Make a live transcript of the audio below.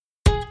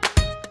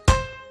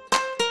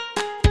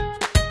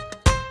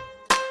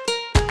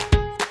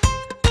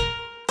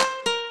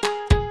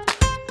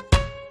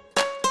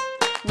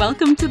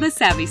Welcome to The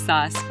Savvy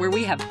Sauce, where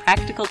we have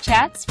practical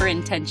chats for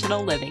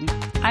intentional living.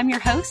 I'm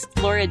your host,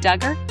 Laura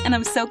Duggar, and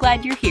I'm so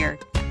glad you're here.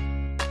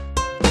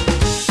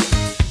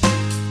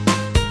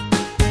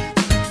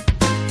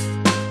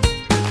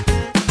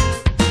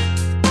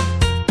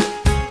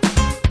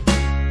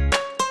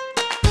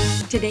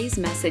 Today's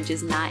message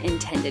is not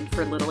intended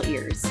for little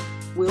ears.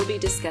 We'll be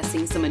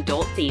discussing some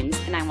adult themes,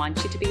 and I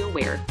want you to be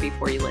aware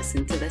before you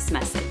listen to this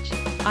message.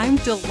 I'm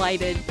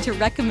delighted to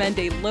recommend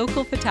a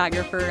local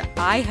photographer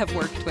I have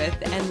worked with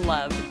and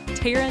love,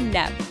 Taryn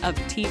Knepp of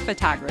T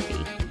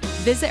Photography.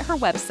 Visit her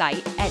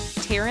website at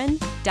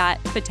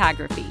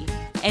taryn.photography,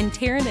 and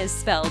Taryn is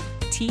spelled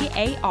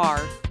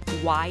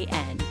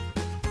Taryn.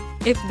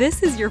 If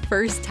this is your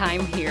first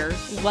time here,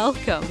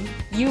 welcome.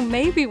 You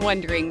may be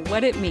wondering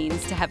what it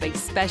means to have a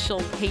special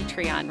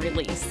Patreon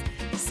release.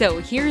 So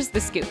here's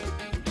the scoop.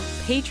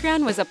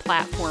 Patreon was a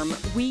platform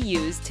we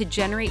used to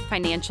generate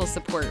financial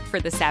support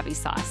for The Savvy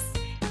Sauce,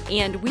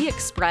 and we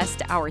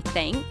expressed our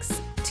thanks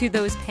to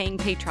those paying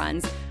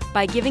patrons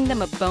by giving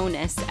them a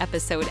bonus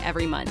episode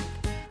every month.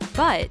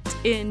 But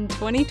in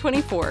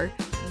 2024,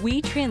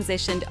 we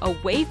transitioned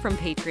away from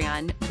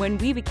Patreon when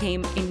we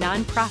became a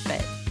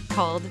nonprofit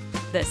called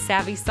The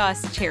Savvy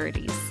Sauce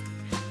Charities.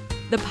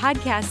 The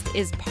podcast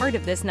is part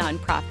of this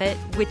nonprofit,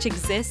 which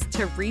exists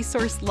to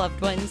resource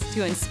loved ones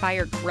to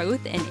inspire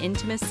growth and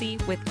intimacy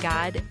with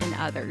God and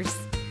others.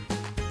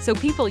 So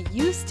people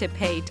used to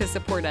pay to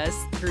support us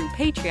through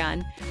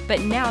Patreon, but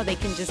now they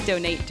can just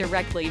donate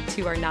directly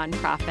to our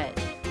nonprofit.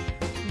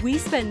 We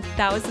spend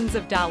thousands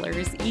of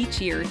dollars each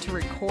year to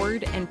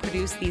record and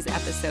produce these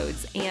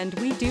episodes, and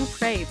we do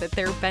pray that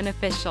they're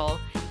beneficial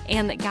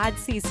and that God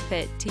sees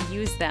fit to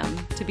use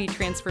them to be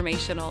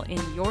transformational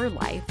in your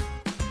life.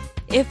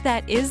 If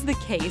that is the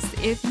case,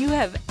 if you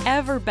have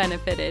ever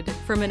benefited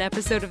from an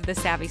episode of The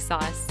Savvy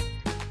Sauce,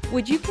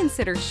 would you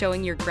consider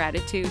showing your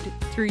gratitude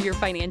through your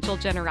financial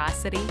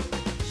generosity?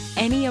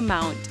 Any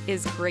amount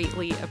is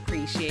greatly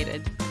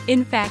appreciated.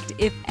 In fact,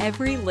 if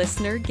every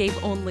listener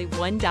gave only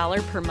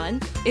 $1 per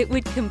month, it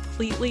would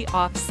completely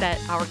offset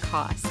our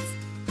costs.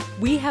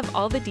 We have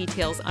all the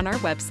details on our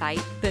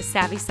website,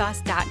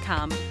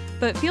 thesavvysauce.com,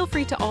 but feel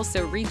free to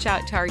also reach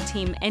out to our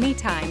team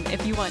anytime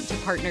if you want to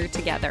partner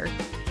together.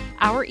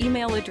 Our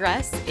email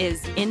address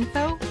is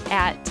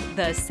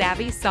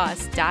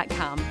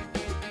info@thesavvysauce.com.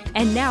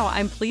 And now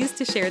I'm pleased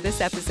to share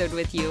this episode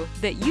with you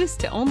that used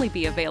to only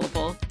be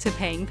available to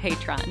paying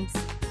patrons.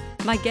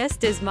 My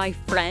guest is my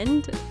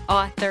friend,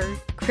 author,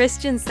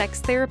 Christian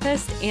sex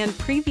therapist, and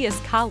previous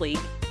colleague,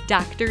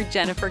 Dr.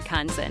 Jennifer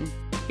Konzen.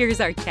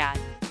 Here's our chat.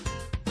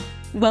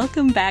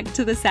 Welcome back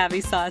to The Savvy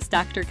Sauce,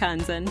 Dr.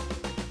 Konzen.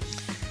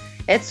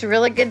 It's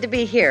really good to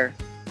be here.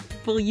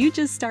 Will you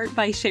just start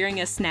by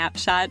sharing a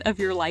snapshot of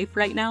your life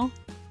right now?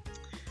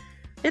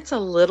 It's a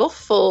little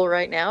full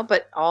right now,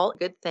 but all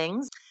good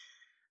things.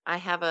 I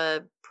have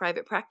a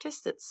private practice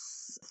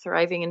that's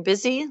thriving and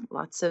busy.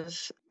 Lots of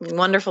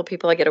wonderful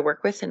people I get to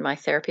work with in my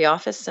therapy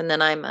office. And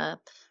then I'm a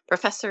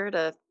professor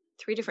at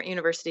 3 different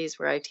universities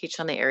where I teach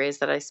on the areas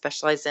that I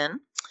specialize in.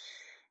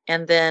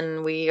 And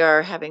then we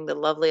are having the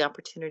lovely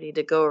opportunity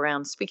to go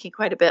around speaking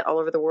quite a bit all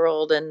over the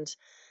world and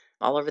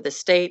all over the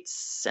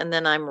States. And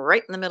then I'm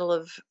right in the middle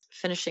of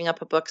finishing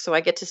up a book. So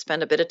I get to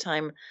spend a bit of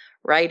time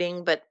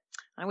writing. But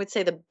I would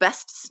say the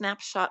best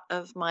snapshot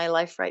of my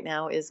life right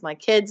now is my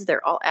kids.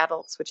 They're all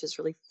adults, which is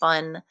really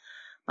fun.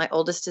 My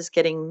oldest is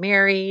getting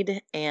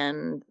married,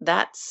 and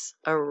that's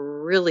a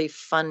really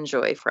fun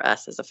joy for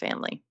us as a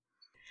family.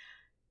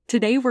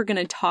 Today we're going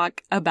to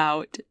talk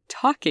about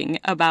talking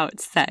about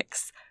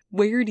sex.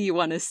 Where do you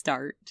want to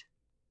start?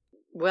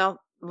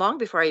 Well, long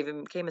before I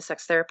even became a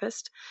sex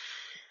therapist,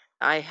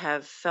 I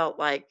have felt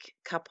like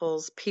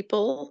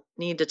people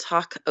need to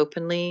talk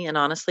openly and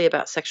honestly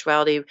about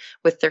sexuality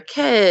with their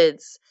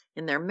kids,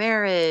 in their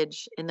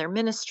marriage, in their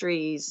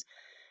ministries.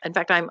 In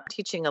fact, I'm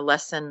teaching a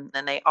lesson,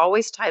 and they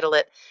always title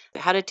it,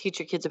 How to Teach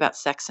Your Kids About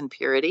Sex and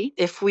Purity.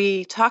 If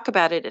we talk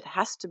about it, it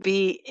has to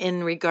be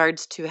in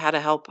regards to how to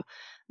help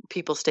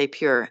people stay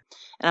pure.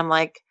 And I'm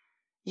like,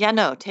 yeah,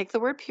 no, take the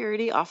word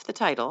purity off the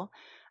title.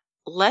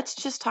 Let's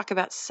just talk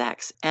about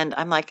sex. And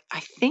I'm like, I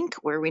think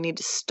where we need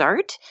to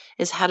start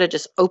is how to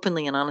just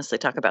openly and honestly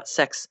talk about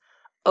sex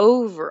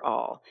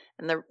overall.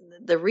 And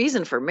the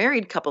reason for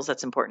married couples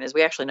that's important is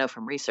we actually know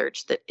from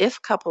research that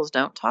if couples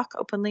don't talk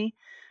openly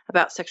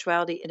about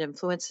sexuality, it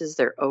influences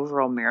their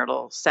overall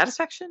marital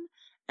satisfaction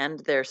and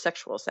their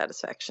sexual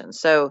satisfaction.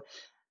 So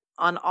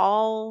on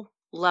all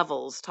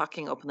levels,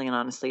 talking openly and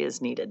honestly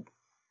is needed.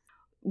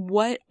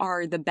 What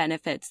are the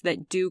benefits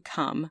that do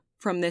come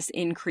from this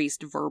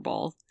increased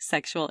verbal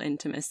sexual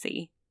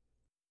intimacy?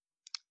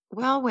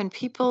 Well, when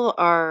people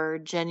are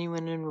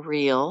genuine and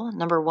real,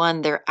 number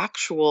one, their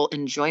actual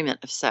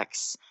enjoyment of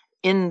sex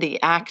in the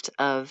act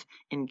of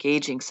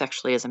engaging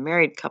sexually as a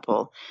married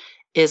couple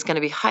is going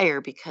to be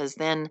higher, because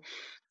then,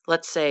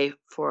 let's say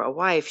for a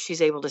wife,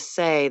 she's able to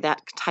say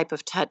that type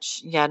of touch,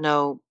 yeah,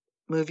 no,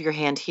 move your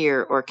hand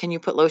here, or can you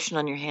put lotion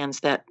on your hands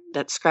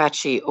that's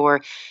scratchy,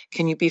 or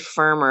can you be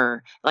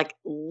firmer? Like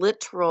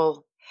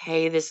literal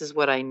hey, this is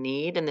what I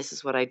need and this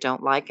is what I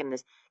don't like, and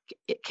this,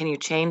 can you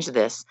change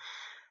this?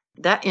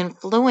 That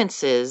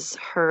influences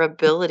her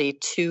ability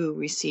to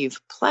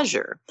receive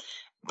pleasure.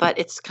 But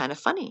it's kind of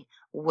funny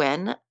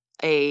when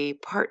a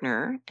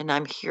partner, and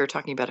I'm here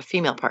talking about a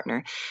female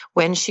partner,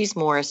 when she's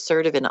more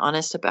assertive and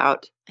honest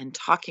about and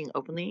talking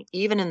openly,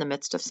 even in the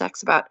midst of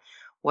sex, about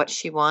what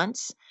she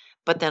wants,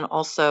 but then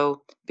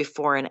also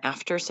before and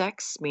after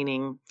sex,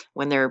 meaning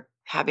when they're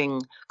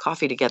having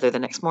coffee together the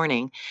next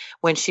morning,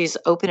 when she's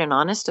open and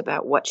honest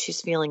about what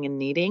she's feeling and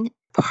needing,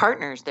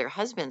 partners, their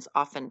husbands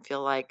often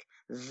feel like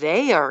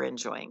they are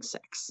enjoying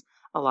sex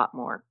a lot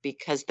more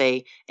because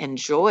they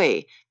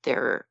enjoy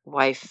their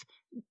wife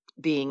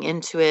being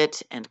into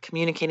it and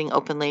communicating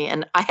openly.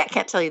 And I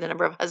can't tell you the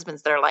number of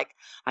husbands that are like,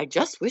 I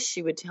just wish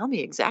she would tell me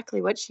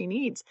exactly what she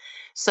needs.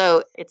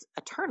 So it's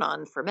a turn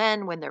on for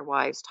men when their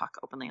wives talk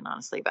openly and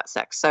honestly about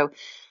sex. So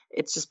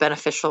it's just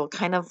beneficial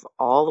kind of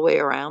all the way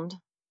around.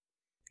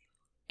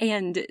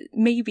 And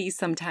maybe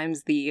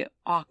sometimes the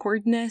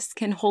awkwardness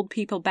can hold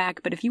people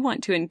back, but if you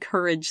want to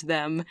encourage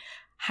them,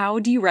 how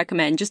do you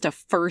recommend just a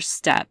first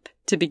step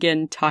to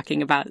begin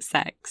talking about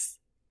sex?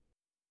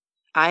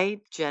 I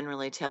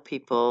generally tell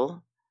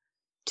people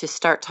to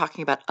start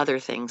talking about other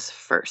things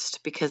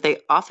first because they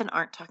often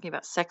aren't talking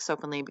about sex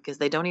openly because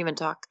they don't even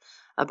talk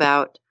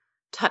about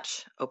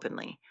touch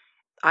openly.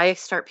 I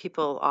start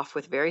people off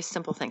with very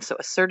simple things. So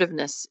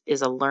assertiveness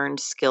is a learned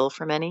skill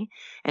for many.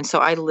 And so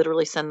I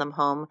literally send them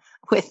home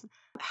with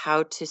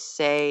how to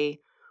say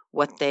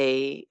what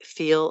they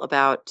feel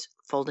about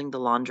folding the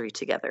laundry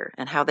together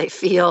and how they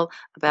feel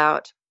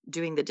about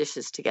doing the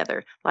dishes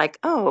together. Like,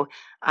 oh,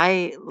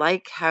 I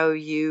like how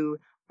you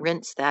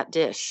rinse that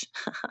dish.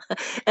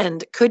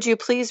 And could you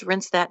please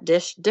rinse that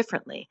dish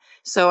differently?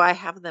 So I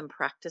have them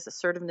practice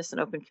assertiveness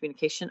and open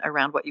communication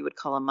around what you would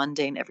call a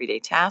mundane everyday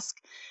task,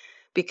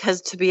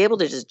 because to be able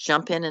to just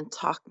jump in and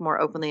talk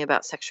more openly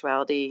about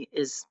sexuality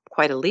is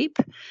quite a leap.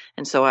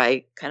 And so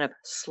I kind of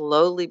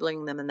slowly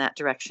bring them in that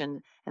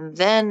direction. And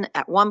then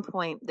at one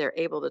point, they're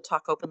able to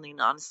talk openly and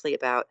honestly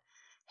about,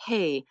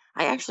 hey,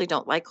 I actually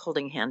don't like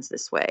holding hands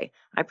this way.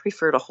 I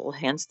prefer to hold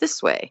hands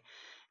this way,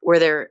 where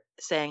they're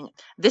saying,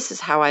 this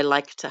is how I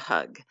like to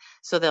hug.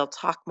 So they'll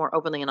talk more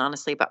openly and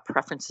honestly about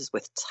preferences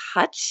with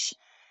touch.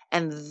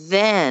 And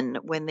then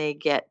when they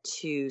get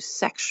to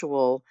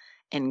sexual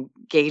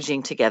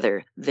engaging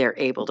together, they're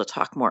able to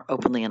talk more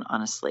openly and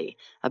honestly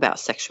about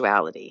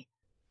sexuality.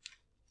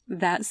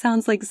 That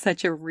sounds like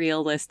such a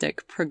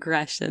realistic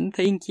progression.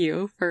 Thank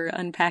you for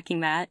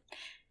unpacking that.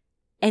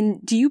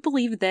 And do you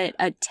believe that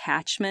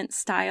attachment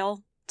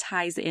style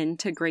ties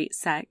into great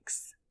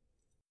sex?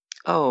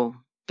 Oh,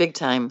 big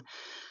time.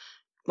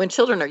 When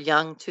children are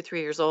young, 2, 3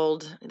 years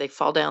old, they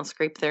fall down,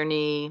 scrape their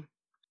knee,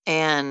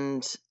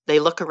 and they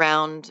look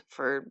around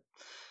for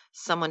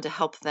someone to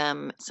help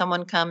them.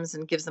 Someone comes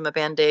and gives them a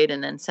Band-Aid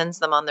and then sends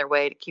them on their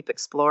way to keep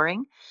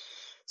exploring.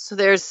 So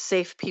there's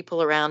safe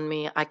people around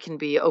me. I can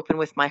be open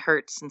with my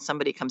hurts, and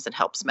somebody comes and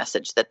helps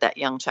message that that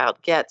young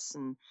child gets,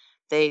 and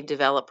they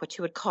develop what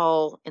you would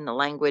call in the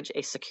language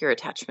a secure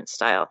attachment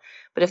style.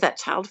 But if that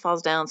child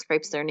falls down,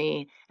 scrapes their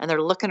knee, and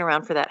they're looking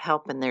around for that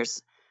help, and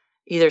there's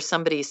either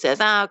somebody says,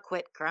 "Oh,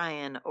 quit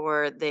crying,"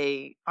 or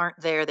they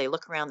aren't there, they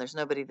look around, there's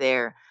nobody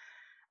there,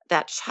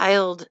 that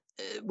child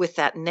with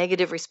that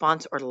negative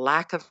response or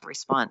lack of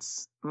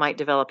response might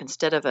develop,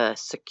 instead of a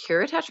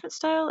secure attachment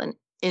style, an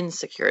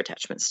insecure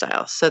attachment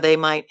style. So they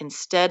might,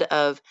 instead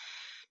of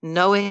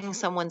knowing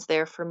someone's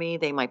there for me,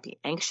 they might be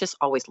anxious,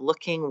 always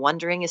looking,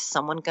 wondering, is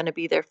someone going to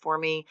be there for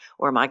me,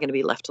 or am I going to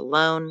be left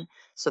alone?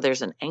 So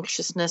there's an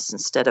anxiousness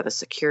instead of a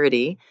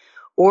security.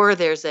 Or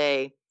there's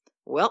a,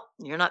 well,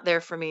 you're not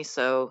there for me,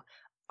 so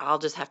I'll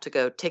just have to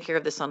go take care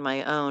of this on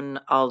my own.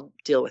 I'll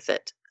deal with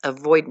it.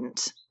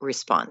 Avoidant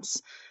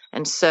response.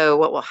 And so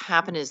what will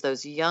happen is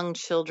those young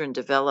children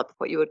develop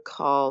what you would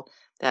call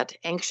that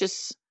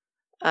anxious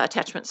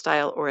attachment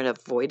style or an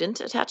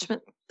avoidant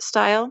attachment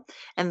style.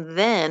 And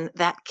then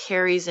that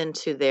carries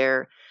into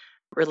their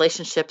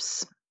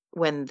relationships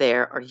when they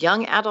are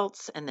young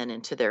adults, and then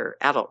into their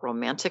adult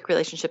romantic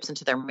relationships,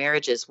 into their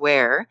marriages,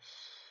 where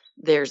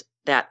there's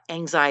that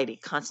anxiety,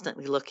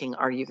 constantly looking,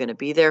 are you going to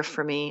be there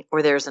for me?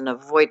 Or there's an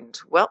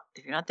avoidant, well,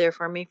 if you're not there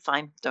for me,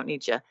 fine, don't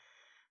need you.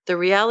 The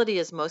reality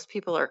is most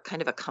people are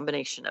kind of a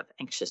combination of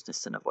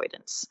anxiousness and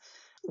avoidance,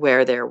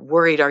 where they're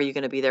worried, are you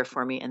going to be there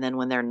for me? And then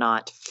when they're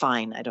not,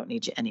 fine, I don't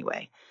need you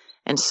anyway.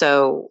 And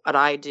so what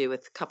I do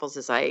with couples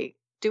is I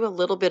do a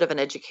little bit of an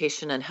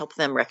education and help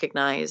them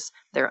recognize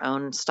their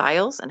own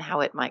styles and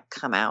how it might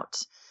come out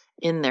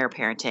in their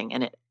parenting.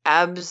 And it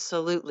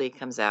absolutely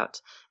comes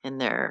out in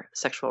their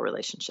sexual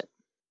relationship.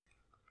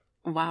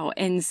 Wow.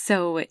 And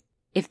so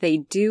if they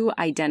do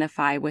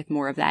identify with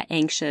more of that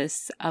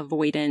anxious,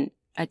 avoidant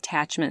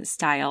attachment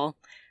style,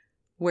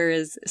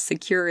 whereas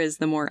secure is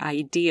the more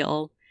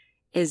ideal,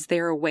 is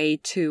there a way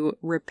to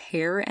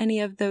repair any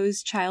of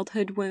those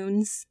childhood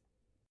wounds?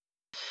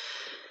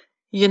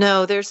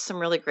 There's some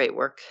really great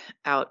work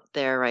out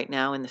there right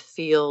now in the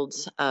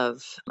fields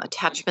of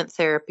attachment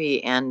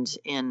therapy and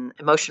in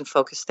emotion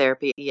focused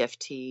therapy,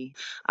 EFT.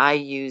 I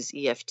use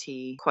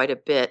EFT quite a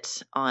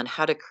bit on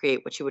how to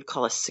create what you would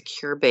call a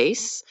secure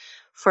base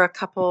for a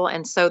couple.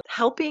 And so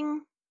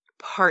helping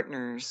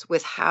partners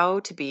with how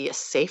to be a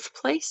safe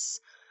place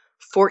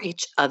for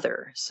each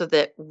other so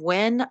that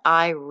when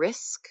I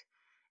risk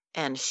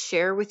and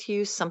share with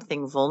you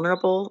something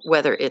vulnerable,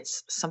 whether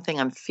it's something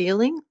I'm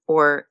feeling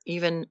or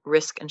even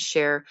risk and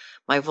share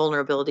my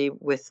vulnerability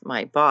with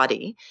my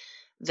body,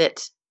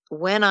 that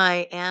when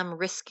I am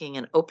risking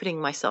and opening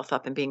myself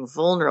up and being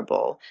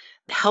vulnerable,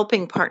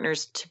 helping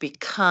partners to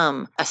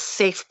become a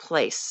safe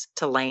place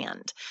to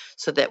land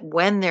so that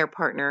when their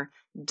partner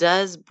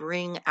does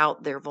bring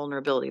out their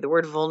vulnerability, the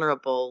word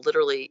vulnerable,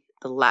 literally,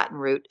 the Latin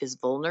root is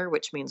vulner,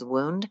 which means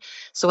wound.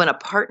 So when a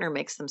partner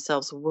makes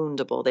themselves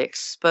woundable, they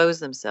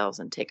expose themselves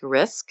and take a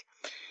risk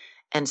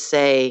and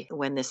say,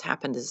 when this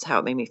happened, this is how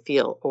it made me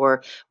feel.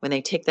 Or when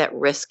they take that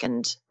risk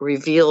and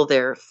reveal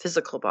their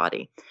physical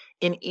body.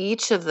 In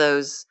each of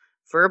those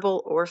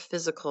verbal or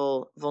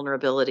physical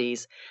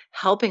vulnerabilities,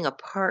 helping a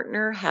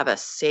partner have a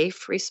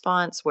safe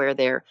response where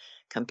they're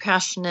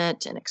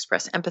compassionate and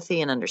express empathy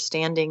and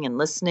understanding and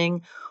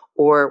listening,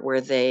 or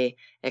where they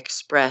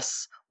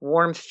express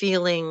warm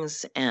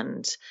feelings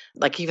and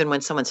like even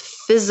when someone's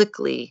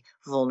physically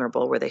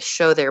vulnerable, where they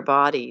show their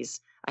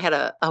bodies. I had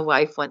a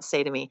wife once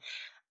say to me,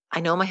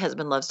 I know my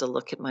husband loves to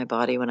look at my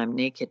body when I'm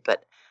naked,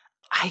 but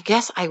I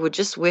guess I would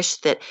just wish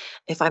that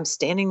if I'm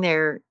standing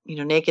there,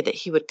 naked, that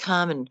he would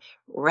come and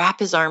wrap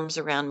his arms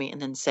around me and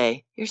then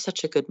say, "You're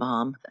such a good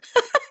mom."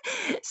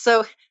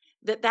 So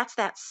that's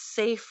that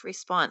safe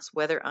response,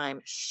 whether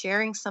I'm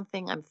sharing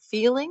something I'm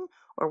feeling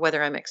or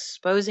whether I'm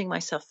exposing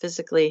myself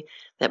physically,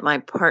 that my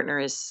partner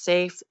is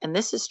safe. And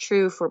this is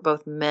true for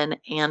both men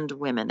and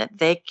women, that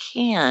they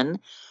can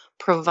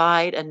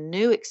provide a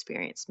new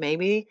experience.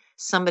 Maybe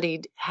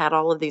somebody had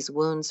all of these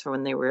wounds from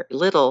when they were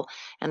little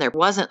and there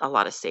wasn't a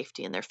lot of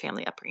safety in their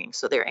family upbringing.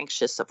 So they're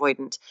anxious,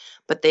 avoidant,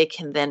 but they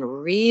can then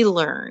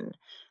relearn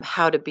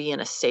how to be in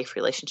a safe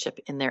relationship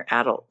in their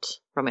adult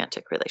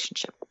romantic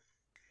relationship.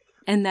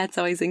 And that's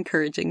always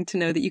encouraging to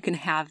know that you can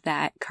have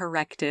that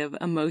corrective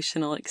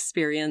emotional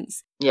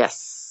experience.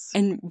 Yes.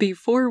 And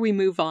before we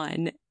move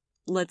on,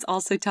 let's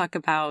also talk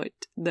about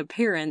the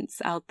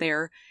parents out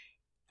there.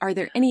 Are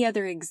there any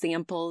other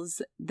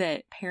examples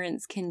that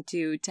parents can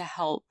do to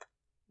help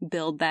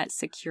build that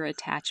secure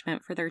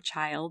attachment for their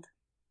child?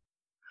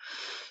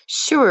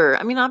 Sure.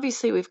 I mean,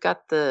 obviously, we've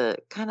got the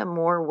kind of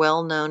more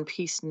well-known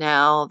piece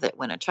now that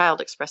when a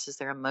child expresses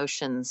their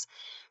emotions,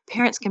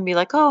 parents can be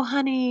like, "Oh,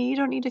 honey, you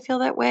don't need to feel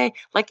that way."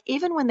 Like,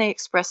 even when they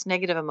express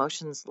negative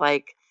emotions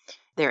like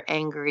they're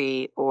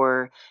angry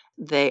or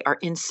they are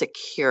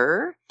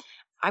insecure,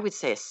 I would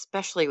say,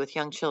 especially with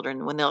young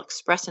children, when they'll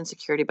express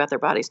insecurity about their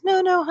bodies,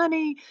 "No, no,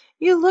 honey,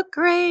 you look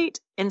great."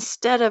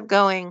 Instead of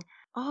going,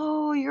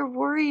 "Oh, you're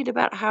worried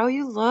about how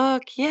you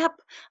look.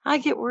 Yep, I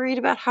get worried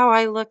about how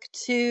I look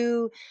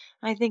too.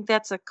 I think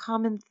that's a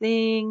common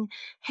thing.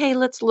 Hey,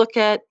 let's look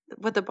at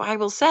what the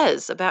Bible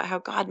says about how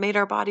God made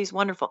our bodies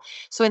wonderful."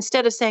 So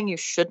instead of saying you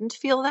shouldn't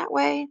feel that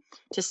way,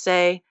 to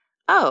say,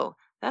 "Oh,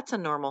 that's a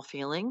normal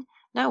feeling.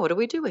 Now what do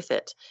we do with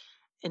it?"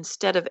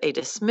 Instead of a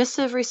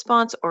dismissive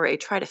response or a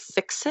try to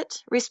fix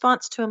it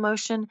response to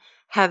emotion,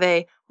 have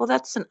a, "Well,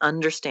 that's an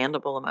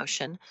understandable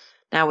emotion.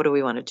 Now, what do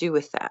we want to do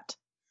with that?"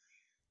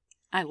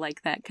 I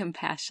like that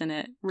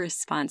compassionate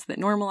response that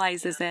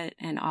normalizes it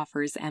and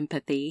offers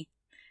empathy.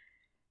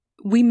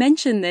 We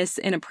mentioned this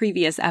in a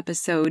previous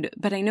episode,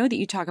 but I know that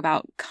you talk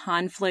about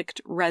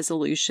conflict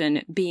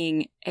resolution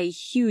being a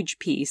huge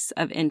piece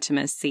of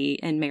intimacy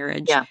in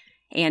marriage, Yeah.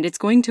 and it's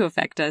going to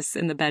affect us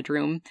in the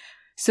bedroom.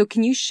 So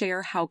can you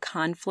share how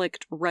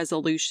conflict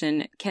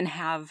resolution can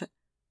have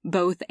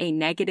both a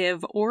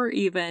negative or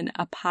even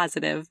a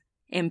positive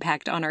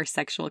impact on our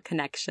sexual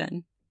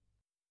connection?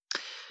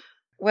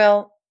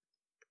 Well,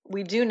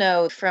 we do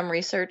know from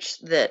research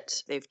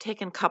that they've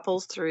taken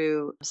couples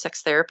through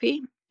sex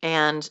therapy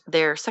and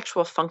their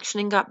sexual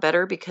functioning got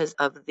better because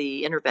of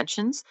the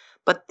interventions,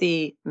 but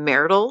the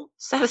marital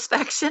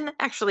satisfaction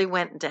actually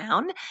went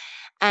down.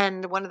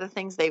 And one of the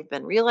things they've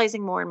been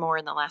realizing more and more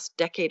in the last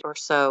decade or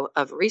so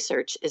of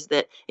research is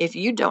that if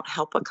you don't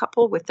help a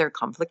couple with their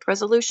conflict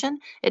resolution,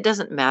 it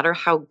doesn't matter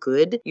how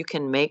good you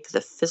can make the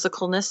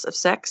physicalness of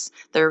sex,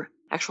 their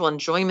actual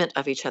enjoyment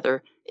of each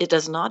other, it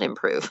does not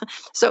improve.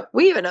 So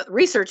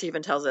research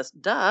even tells us,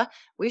 duh,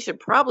 we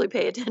should probably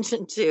pay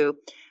attention to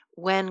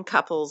when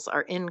couples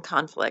are in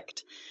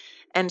conflict.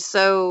 And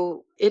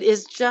so it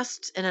is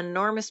just an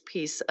enormous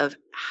piece of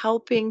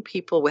helping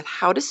people with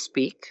how to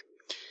speak,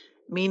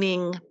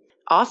 meaning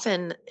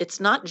often it's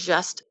not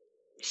just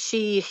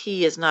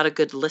he is not a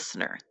good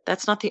listener.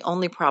 That's not the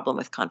only problem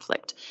with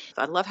conflict.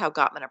 I love how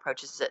Gottman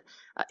approaches it.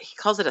 He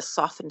calls it a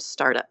softened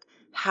startup.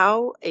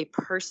 How a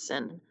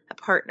person, a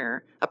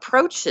partner,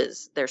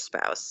 approaches their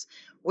spouse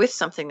with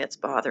something that's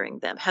bothering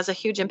them has a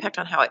huge impact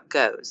on how it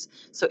goes.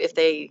 So if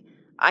they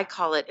I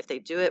call it, if they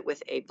do it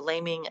with a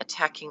blaming,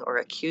 attacking, or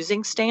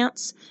accusing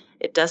stance,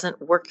 it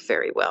doesn't work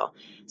very well.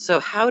 So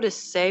how to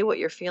say what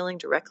you're feeling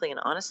directly and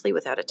honestly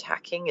without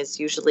attacking is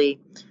usually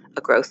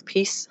a growth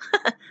piece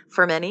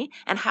for many,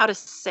 and how to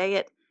say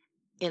it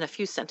in a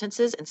few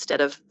sentences instead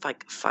of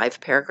like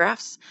 5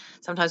 paragraphs.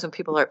 Sometimes when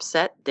people are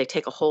upset, they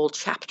take a whole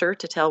chapter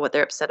to tell what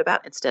they're upset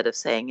about instead of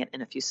saying it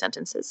in a few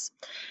sentences.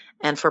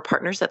 And for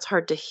partners, that's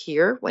hard to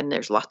hear when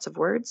there's lots of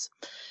words.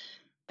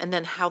 And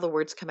then how the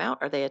words come out.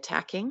 Are they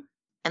attacking?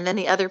 And then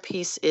the other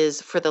piece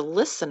is for the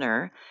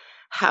listener,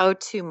 how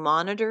to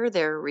monitor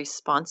their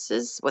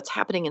responses, what's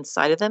happening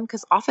inside of them.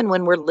 Because often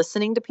when we're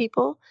listening to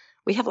people,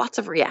 we have lots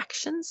of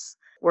reactions.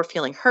 We're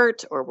feeling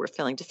hurt, or we're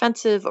feeling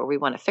defensive, or we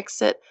want to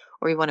fix it,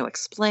 or we want to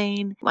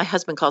explain. My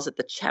husband calls it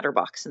the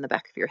chatterbox in the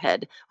back of your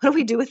head. What do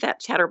we do with that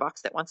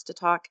chatterbox that wants to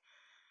talk?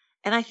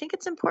 And I think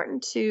it's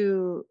important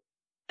to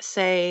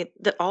say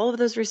that all of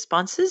those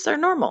responses are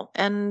normal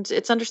and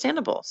it's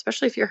understandable,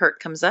 especially if your hurt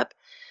comes up,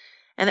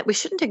 and that we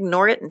shouldn't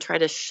ignore it and try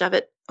to shove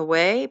it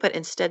away, but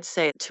instead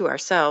say to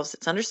ourselves,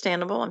 it's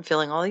understandable. I'm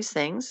feeling all these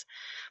things,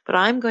 but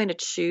I'm going to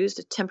choose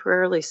to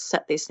temporarily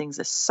set these things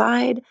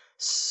aside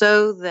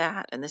so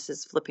that, and this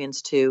is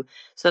Philippians 2,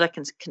 so that I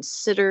can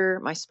consider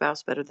my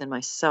spouse better than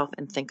myself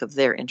and think of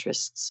their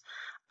interests.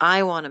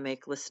 I want to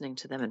make listening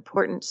to them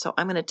important. So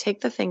I'm going to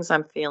take the things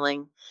I'm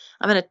feeling,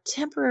 I'm going to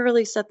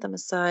temporarily set them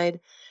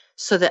aside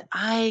so that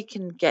I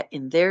can get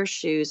in their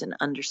shoes and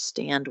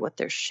understand what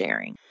they're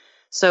sharing.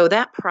 So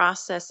that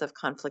process of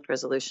conflict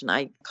resolution,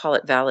 I call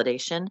it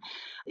validation,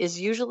 is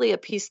usually a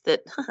piece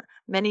that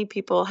many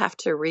people have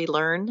to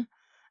relearn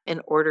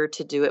in order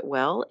to do it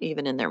well,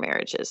 even in their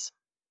marriages.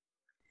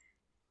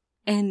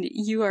 And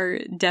you are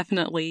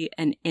definitely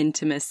an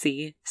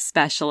intimacy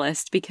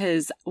specialist,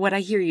 because what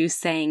I hear you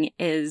saying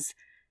is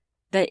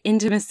that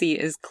intimacy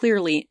is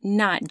clearly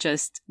not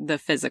just the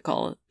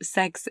physical.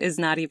 Sex is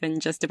not even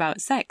just about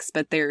sex,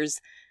 but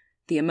there's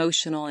the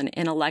emotional and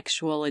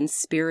intellectual and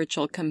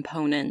spiritual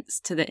components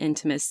to the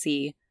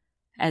intimacy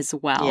as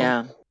well.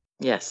 Yeah.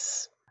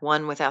 Yes.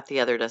 One without the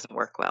other doesn't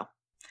work well.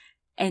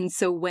 And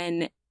so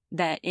when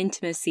that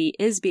intimacy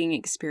is being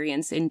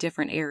experienced in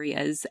different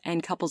areas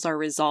and couples are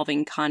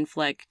resolving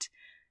conflict,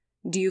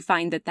 do you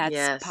find that that's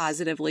Yes.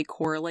 positively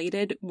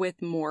correlated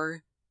with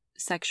more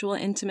sexual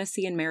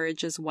intimacy in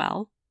marriage as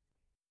well?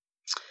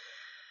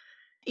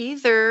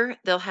 Either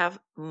they'll have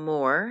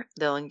more,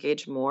 they'll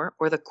engage more,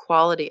 or the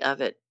quality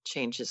of it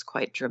changes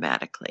quite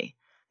dramatically.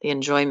 The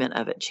enjoyment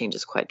of it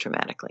changes quite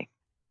dramatically.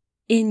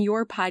 In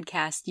your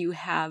podcast, you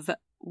have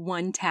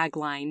one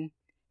tagline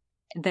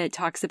that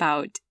talks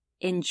about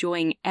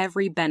enjoying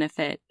every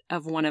benefit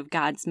of one of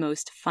God's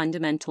most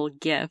fundamental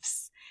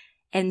gifts.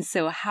 And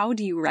so how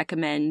do you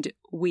recommend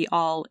we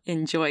all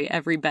enjoy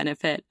every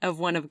benefit of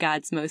one of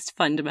God's most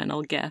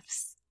fundamental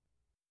gifts?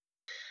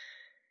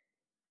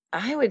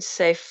 I would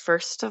say,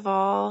 first of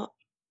all,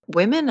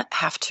 women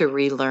have to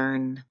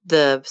relearn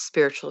the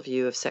spiritual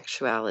view of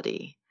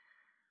sexuality.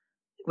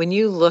 When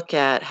you look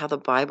at how the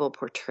Bible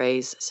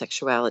portrays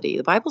sexuality,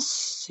 the Bible's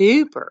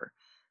super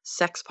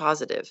sex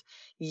positive.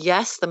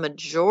 Yes, the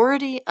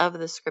majority of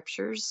the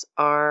scriptures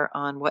are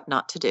on what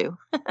not to do.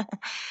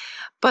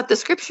 But the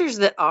scriptures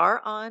that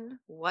are on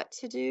what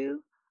to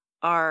do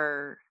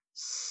are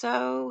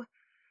so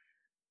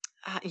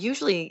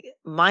usually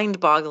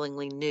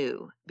mind-bogglingly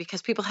new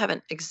because people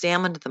haven't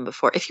examined them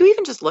before. If you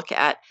even just look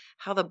at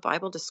how the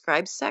Bible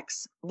describes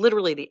sex,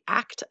 literally the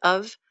act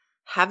of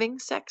having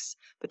sex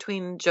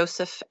between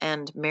Joseph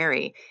and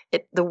Mary,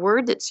 the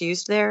word that's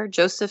used there,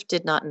 Joseph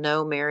did not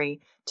know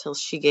Mary till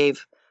she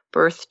gave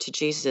birth to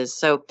Jesus.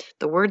 So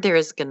the word there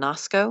is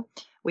gnosko.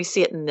 We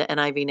see it in the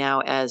NIV now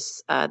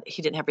as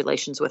he didn't have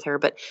relations with her,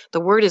 but the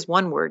word is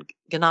one word,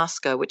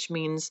 gnosko, which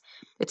means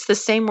it's the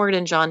same word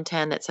in John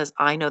 10 that says,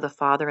 I know the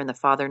Father and the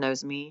Father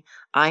knows me.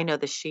 I know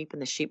the sheep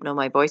and the sheep know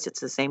my voice.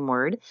 It's the same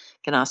word,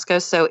 gnosko.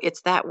 So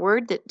it's that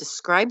word that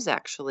describes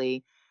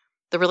actually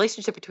the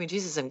relationship between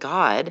Jesus and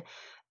God.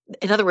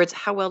 In other words,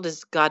 how well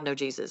does God know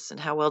Jesus and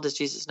how well does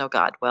Jesus know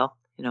God? Well,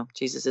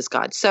 Jesus is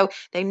God. So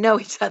they know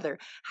each other.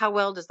 How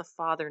well does the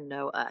Father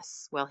know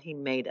us? Well, he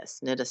made us,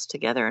 knit us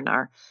together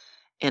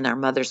in our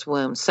mother's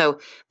womb.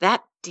 So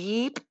that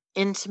deep,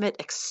 intimate,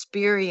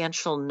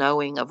 experiential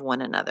knowing of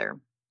one another,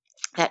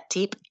 that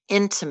deep,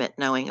 intimate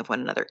knowing of one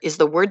another is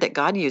the word that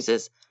God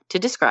uses to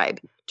describe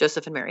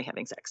Joseph and Mary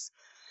having sex.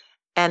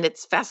 And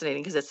it's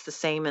fascinating because it's the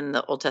same in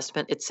the Old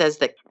Testament. It says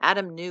that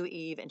Adam knew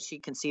Eve and she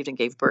conceived and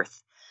gave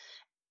birth.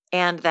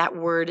 And that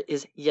word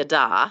is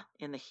yada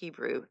in the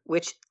Hebrew,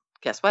 which,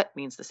 guess what,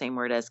 means the same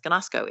word as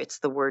gnosko. It's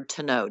the word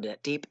to know,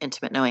 that deep,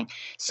 intimate knowing.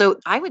 So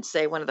I would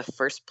say one of the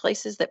first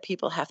places that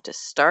people have to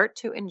start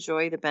to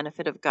enjoy the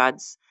benefit of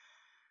God's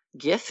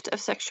gift of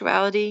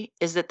sexuality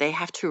is that they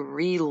have to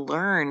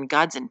relearn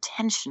God's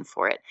intention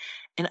for it.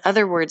 In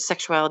other words,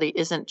 sexuality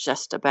isn't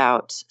just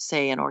about,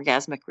 say, an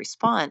orgasmic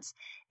response.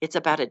 It's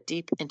about a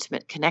deep,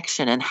 intimate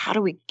connection. And how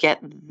do we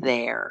get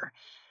there?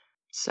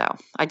 So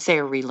I'd say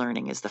a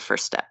relearning is the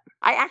first step.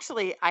 I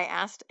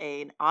asked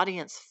an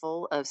audience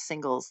full of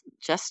singles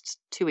just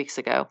 2 weeks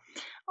ago.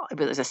 It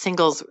was a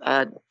singles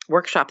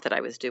workshop that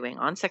I was doing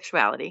on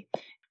sexuality,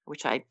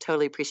 which I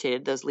totally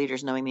appreciated those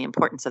leaders knowing the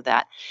importance of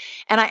that.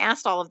 And I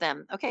asked all of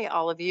them, okay,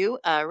 all of you,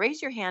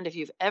 raise your hand if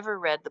you've ever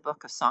read the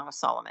book of Song of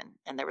Solomon.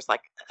 And there was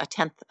like a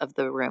tenth of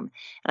the room.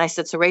 And I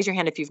said, so raise your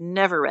hand if you've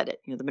never read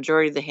it. The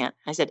majority of the hand.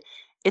 I said,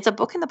 it's a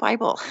book in the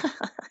Bible.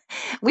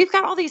 We've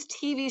got all these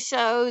TV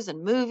shows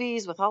and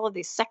movies with all of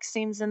these sex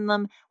scenes in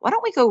them. Why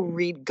don't we go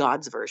read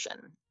God's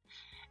version?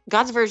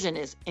 God's version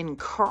is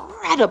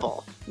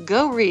incredible.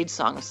 Go read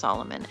Song of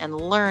Solomon and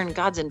learn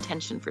God's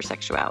intention for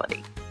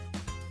sexuality.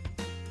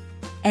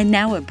 And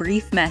now a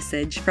brief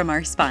message from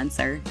our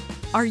sponsor.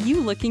 Are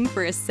you looking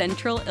for a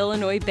Central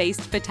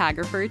Illinois-based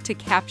photographer to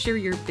capture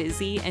your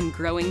busy and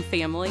growing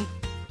family?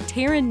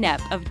 Taryn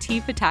Knepp of T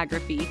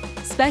Photography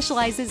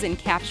specializes in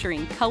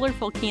capturing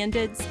colorful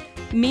candids,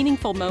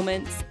 meaningful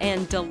moments,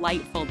 and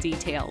delightful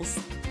details.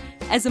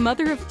 As a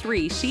mother of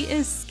 3, she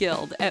is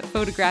skilled at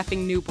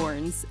photographing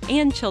newborns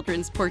and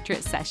children's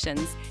portrait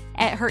sessions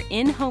at her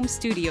in-home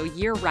studio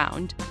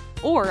year-round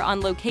or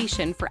on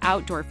location for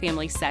outdoor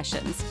family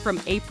sessions from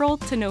April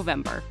to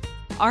November.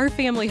 Our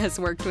family has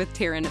worked with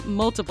Taryn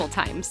multiple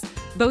times,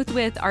 both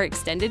with our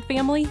extended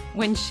family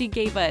when she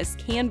gave us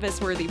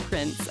canvas-worthy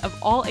prints of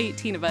all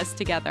 18 of us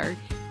together,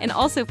 and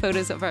also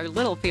photos of our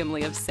little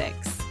family of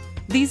 6.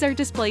 These are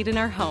displayed in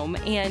our home,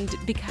 and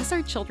because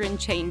our children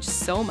change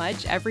so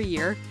much every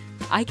year,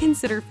 I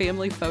consider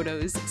family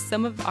photos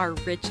some of our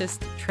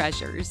richest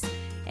treasures,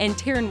 and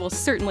Taryn will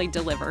certainly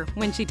deliver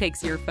when she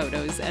takes your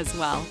photos as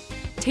well.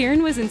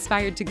 Taryn was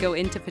inspired to go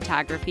into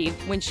photography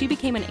when she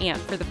became an aunt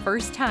for the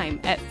first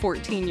time at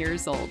 14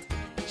 years old.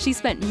 She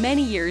spent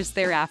many years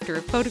thereafter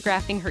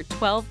photographing her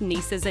 12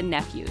 nieces and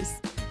nephews.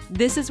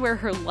 This is where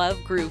her love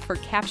grew for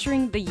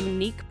capturing the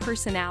unique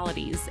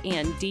personalities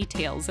and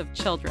details of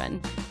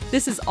children.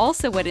 This is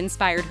also what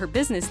inspired her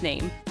business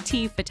name,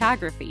 T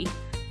Photography,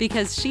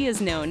 because she is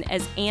known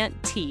as Aunt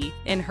T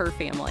in her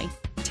family.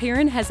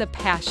 Taryn has a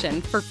passion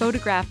for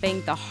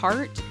photographing the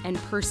heart and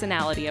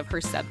personality of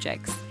her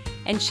subjects,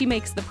 and she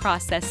makes the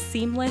process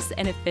seamless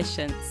and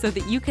efficient so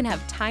that you can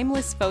have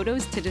timeless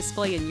photos to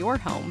display in your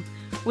home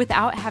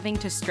without having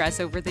to stress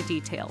over the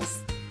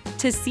details.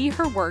 To see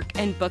her work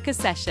and book a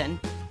session,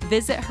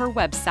 visit her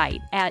website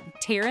at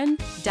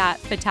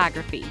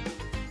taryn.photography.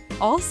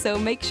 Also,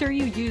 make sure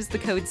you use the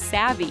code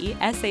SAVVY,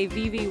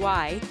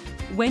 S-A-V-V-Y,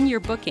 when you're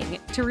booking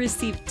to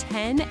receive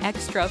 10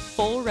 extra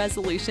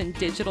full-resolution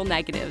digital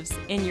negatives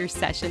in your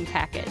session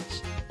package.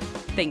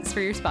 Thanks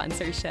for your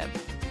sponsorship.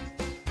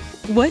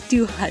 What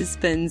do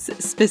husbands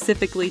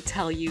specifically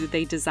tell you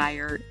they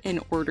desire in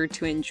order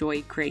to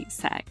enjoy great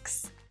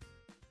sex?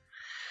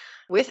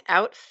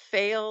 Without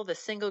fail, the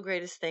single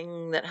greatest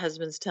thing that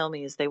husbands tell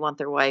me is they want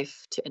their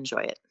wife to enjoy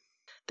it.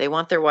 They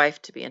want their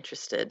wife to be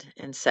interested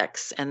in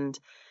sex, and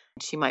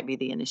she might be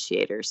the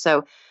initiator.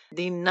 So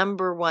the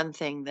number one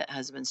thing that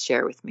husbands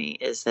share with me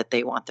is that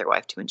they want their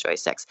wife to enjoy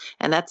sex.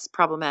 And that's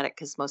problematic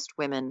because most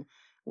women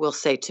will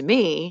say to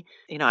me,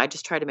 I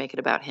just try to make it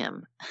about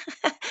him.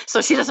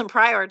 So she doesn't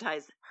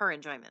prioritize her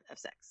enjoyment of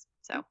sex.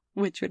 So,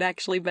 which would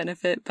actually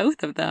benefit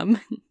both of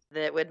them.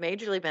 That would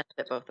majorly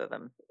benefit both of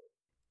them.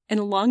 And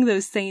along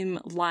those same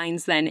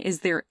lines, then, is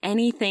there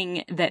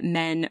anything that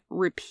men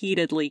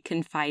repeatedly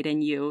confide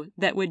in you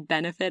that would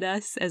benefit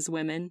us as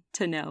women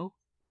to know?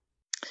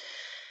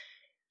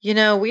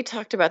 We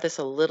talked about this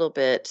a little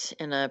bit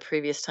in a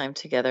previous time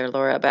together,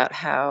 Laura, about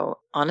how,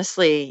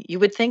 honestly, you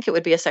would think it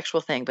would be a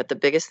sexual thing, but the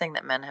biggest thing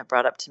that men have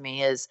brought up to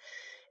me is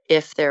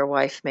if their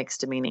wife makes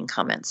demeaning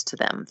comments to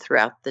them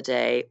throughout the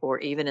day or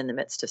even in the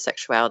midst of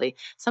sexuality.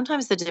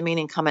 Sometimes the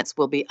demeaning comments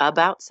will be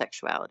about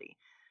sexuality.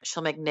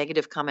 She'll make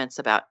negative comments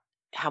about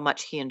how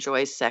much he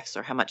enjoys sex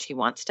or how much he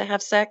wants to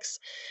have sex.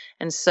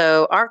 And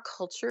so our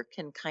culture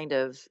can kind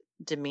of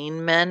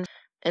demean men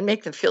and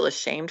make them feel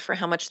ashamed for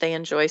how much they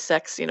enjoy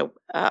sex.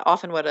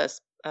 Often what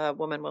a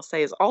woman will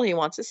say is all he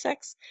wants is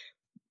sex.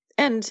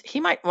 And he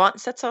might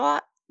want sex a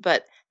lot,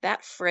 but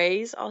that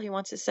phrase, all he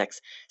wants is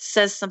sex,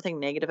 says something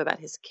negative about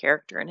his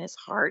character and his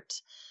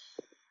heart.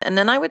 And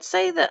then I would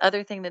say the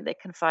other thing that they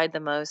confide the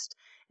most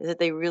is that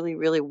they really,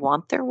 really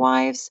want their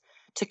wives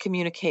to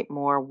communicate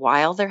more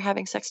while they're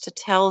having sex, to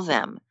tell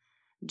them,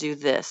 do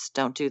this,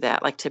 don't do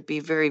that, like to be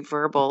very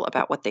verbal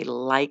about what they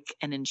like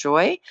and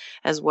enjoy,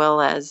 as well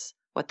as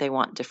what they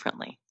want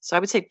differently. So I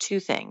would say 2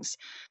 things,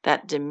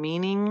 that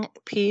demeaning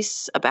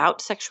piece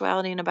about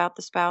sexuality and about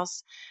the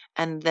spouse,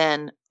 and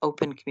then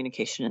open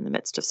communication in the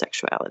midst of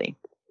sexuality.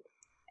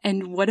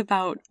 And what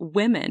about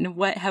women?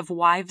 What have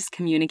wives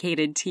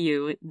communicated to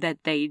you that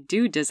they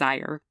do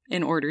desire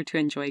in order to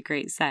enjoy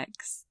great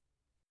sex?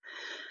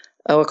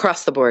 Oh,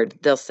 across the board,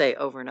 they'll say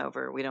over and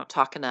over, we don't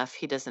talk enough.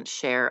 He doesn't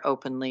share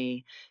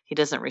openly. He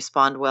doesn't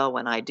respond well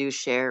when I do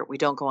share. We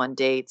don't go on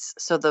dates.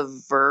 So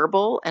the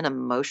verbal and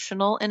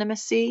emotional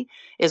intimacy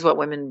is what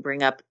women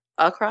bring up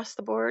across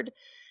the board.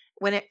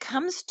 When it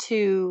comes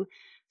to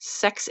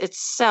sex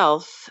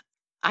itself,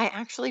 I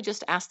actually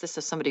just asked this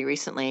of somebody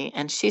recently,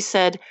 and she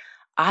said,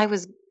 I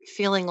was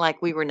feeling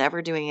like we were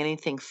never doing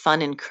anything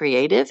fun and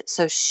creative.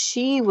 So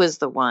she was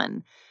the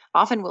one.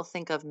 Often we'll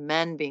think of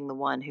men being the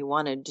one who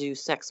want to do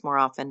sex more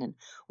often and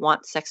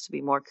want sex to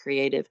be more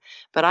creative.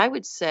 But I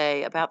would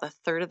say about the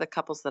third of the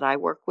couples that I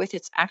work with,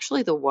 it's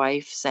actually the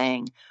wife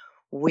saying,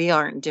 we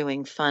aren't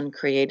doing fun,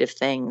 creative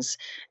things.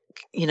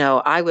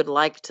 I would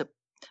like to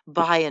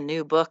buy a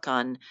new book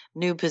on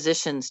new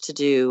positions to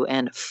do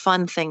and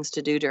fun things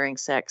to do during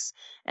sex,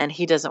 and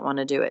he doesn't want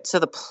to do it. So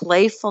the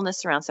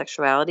playfulness around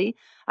sexuality,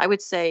 I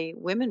would say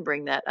women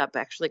bring that up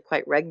actually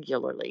quite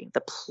regularly,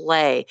 the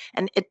play.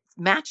 And it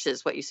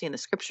matches what you see in the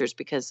scriptures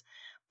because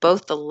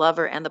both the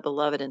lover and the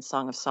beloved in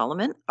Song of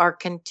Solomon are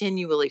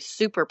continually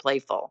super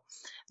playful,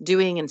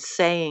 doing and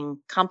saying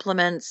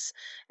compliments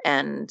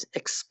and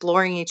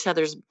exploring each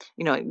other's,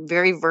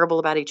 very verbal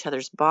about each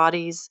other's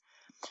bodies.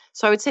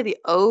 So I would say the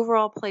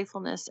overall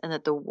playfulness, and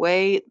that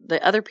the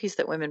other piece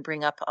that women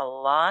bring up a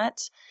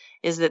lot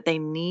is that they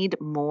need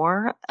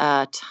more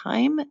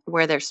time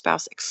where their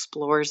spouse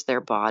explores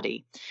their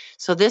body.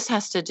 So this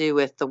has to do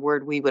with the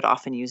word we would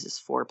often use as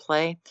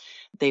foreplay.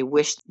 They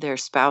wish their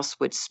spouse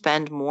would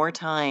spend more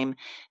time,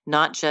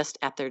 not just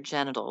at their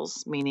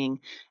genitals,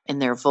 meaning in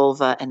their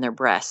vulva and their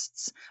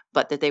breasts,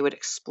 but that they would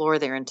explore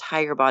their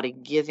entire body,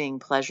 giving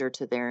pleasure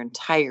to their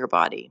entire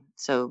body.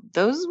 So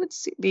those would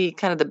be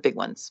kind of the big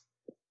ones.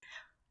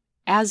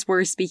 As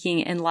we're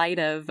speaking in light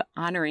of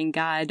honoring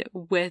God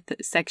with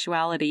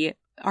sexuality,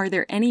 are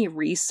there any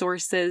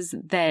resources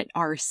that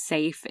are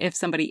safe if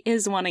somebody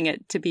is wanting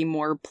it to be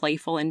more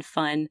playful and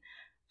fun?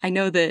 I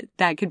know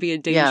that could be a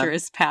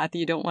dangerous path.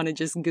 You don't want to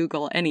just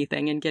Google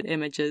anything and get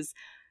images.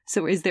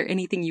 So is there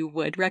anything you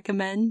would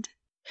recommend?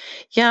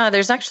 Yeah,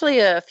 there's actually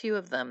a few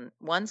of them.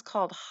 One's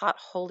called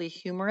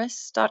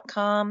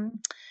hotholyhumorous.com.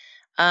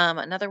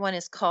 Another one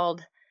is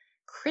called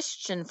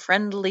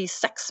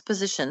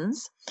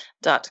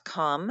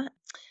christianfriendlysexpositions.com.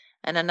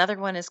 And another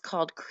one is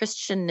called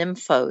Christian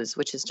Nymphos,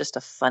 which is just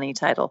a funny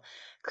title.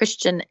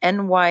 Christian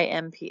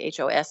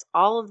Nymphos.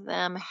 All of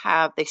them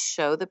they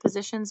show the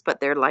positions, but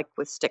they're like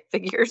with stick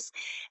figures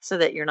so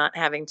that you're not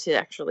having to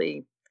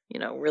actually,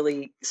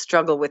 really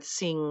struggle with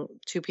seeing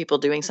two people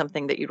doing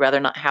something that you'd rather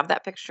not have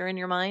that picture in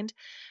your mind.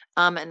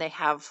 And they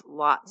have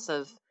lots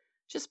of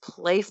just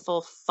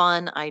playful,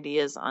 fun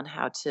ideas on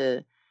how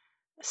to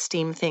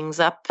steam things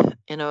up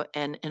in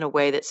a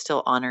way that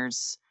still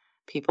honors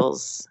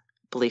people's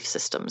belief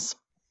systems.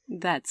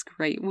 That's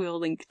great. We'll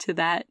link to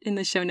that in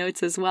the show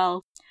notes as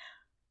well.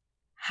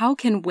 How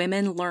can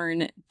women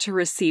learn to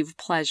receive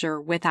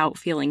pleasure without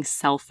feeling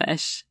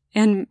selfish?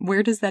 And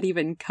where does that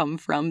even come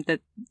from, that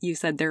you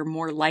said they're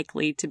more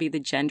likely to be the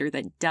gender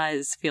that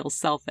does feel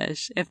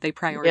selfish if they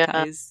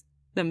prioritize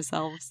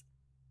themselves?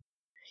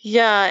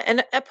 Yeah,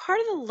 and a part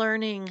of the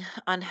learning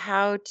on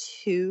how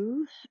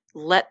to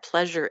let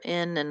pleasure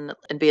in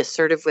and be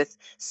assertive with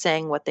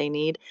saying what they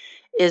need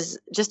is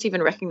just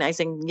even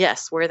recognizing,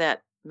 yes, where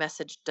that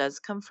message does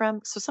come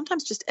from. So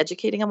sometimes just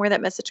educating on where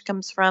that message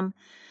comes from.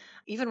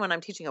 Even when I'm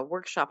teaching a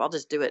workshop, I'll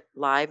just do it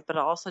live, but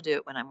I'll also do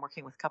it when I'm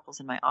working with couples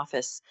in my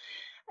office.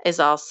 Is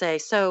I'll say,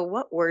 so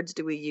what words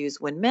do we use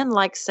when men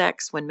like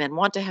sex, when men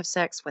want to have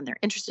sex, when they're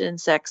interested in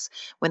sex,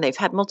 when they've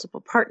had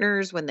multiple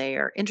partners, when they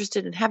are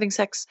interested in having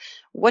sex?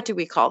 What do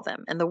we call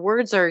them? And the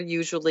words are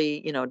usually,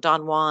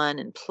 Don Juan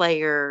and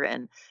player,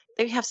 and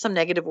they have some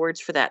negative words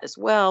for that as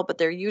well, but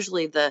they're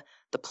usually the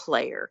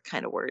player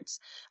kind of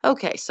words.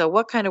 Okay, so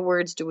what kind of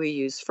words do we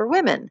use for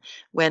women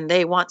when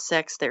they want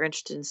sex, they're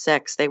interested in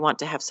sex, they want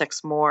to have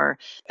sex more,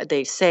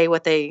 they say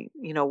what they,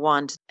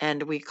 want,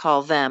 and we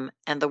call them,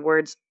 and the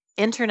words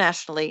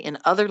internationally in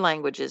other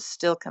languages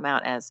still come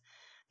out as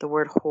the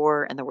word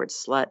whore and the word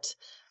slut.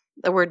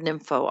 The word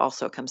nympho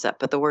also comes up,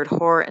 but the word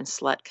whore and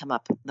slut come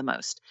up the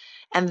most.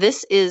 And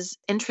this is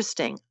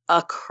interesting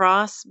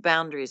across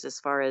boundaries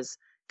as far as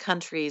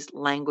countries,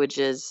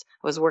 languages.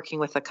 I was working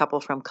with a couple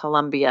from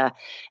Colombia,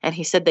 and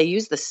he said they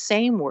use the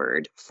same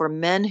word for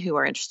men who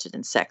are interested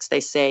in sex. They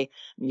say,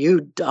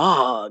 you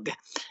dog.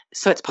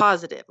 So it's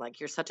positive,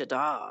 like you're such a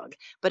dog.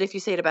 But if you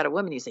say it about a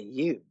woman, you say,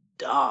 you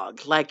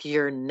dog, like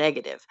you're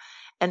negative.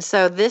 And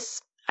so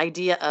this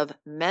idea of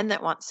men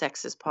that want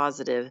sex is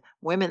positive,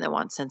 women that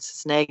want sex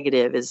is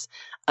negative is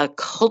a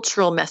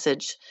cultural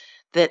message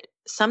that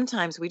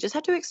sometimes we just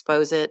have to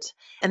expose it.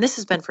 And this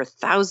has been for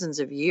thousands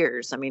of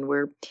years. I mean,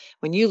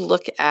 when you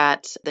look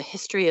at the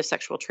history of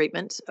sexual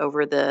treatment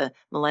over the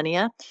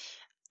millennia,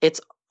 it's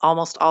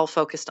almost all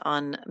focused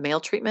on male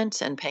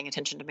treatment and paying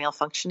attention to male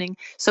functioning.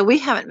 So we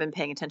haven't been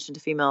paying attention to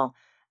female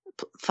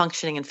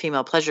functioning and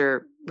female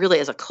pleasure really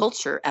as a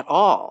culture at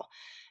all.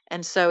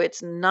 And so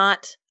it's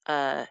not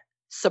a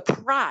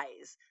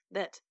surprise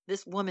that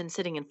this woman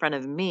sitting in front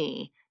of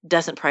me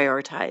doesn't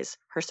prioritize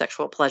her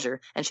sexual pleasure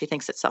and she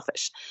thinks it's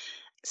selfish.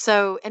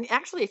 So, and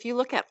actually, if you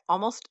look at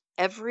almost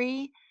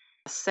every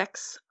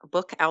sex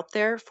book out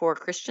there for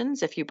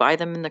Christians, if you buy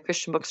them in the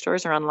Christian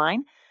bookstores or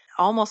online,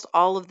 almost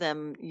all of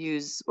them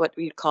use what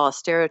we'd call a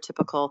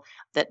stereotypical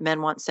that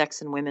men want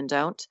sex and women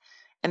don't.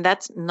 And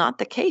that's not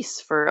the case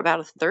for about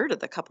a third of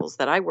the couples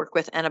that I work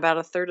with and about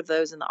a third of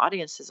those in the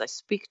audiences I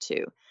speak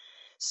to.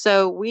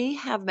 So we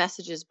have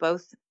messages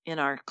both in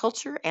our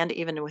culture and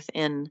even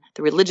within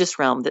the religious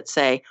realm that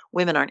say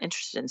women aren't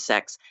interested in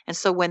sex. And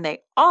so when they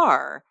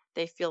are,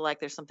 they feel like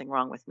there's something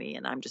wrong with me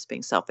and I'm just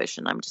being selfish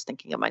and I'm just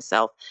thinking of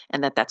myself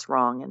and that's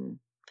wrong and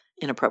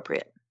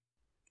inappropriate.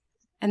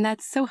 And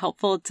that's so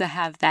helpful to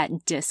have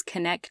that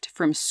disconnect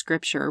from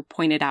scripture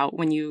pointed out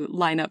when you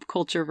line up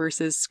culture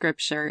versus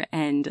scripture.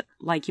 And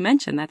like you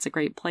mentioned, that's a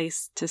great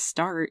place to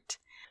start.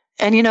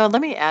 And,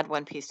 let me add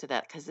one piece to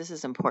that because this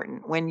is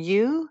important. When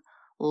you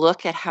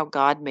look at how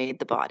God made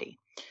the body,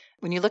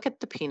 when you look at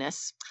the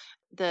penis,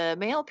 the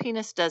male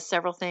penis does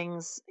several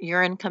things.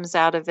 Urine comes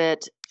out of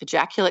it,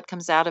 ejaculate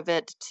comes out of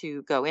it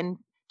to go into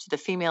the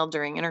female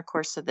during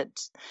intercourse so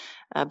that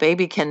a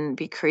baby can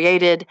be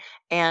created.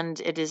 And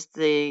it is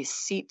the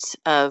seat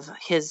of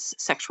his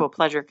sexual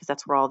pleasure because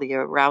that's where all the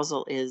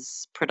arousal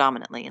is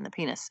predominantly in the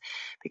penis,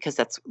 because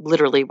that's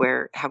literally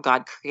how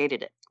God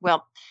created it.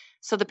 Well,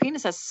 so the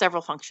penis has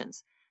several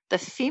functions. The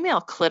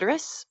female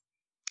clitoris,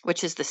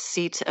 which is the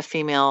seat of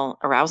female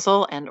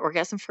arousal and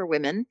orgasm for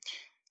women,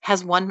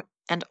 has one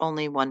and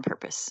only one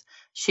purpose.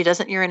 She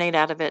doesn't urinate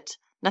out of it.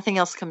 Nothing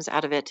else comes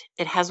out of it.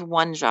 It has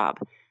one job: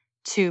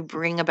 to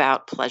bring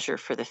about pleasure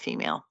for the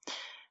female,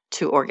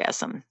 to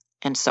orgasm,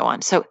 and so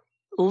on. So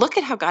look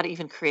at how God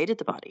even created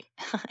the body.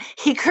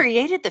 He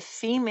created the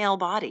female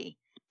body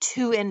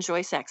to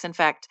enjoy sex. In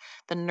fact,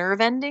 the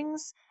nerve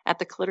endings at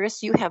the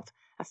clitoris,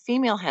 a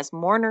female has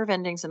more nerve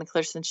endings in the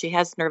clitoris than she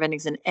has nerve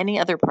endings in any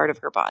other part of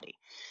her body,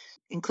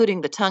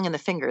 including the tongue and the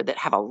finger that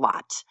have a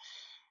lot.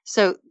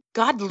 So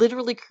God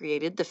literally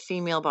created the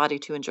female body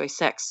to enjoy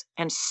sex.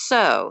 And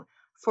so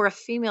for a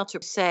female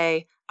to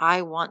say,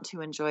 I want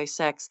to enjoy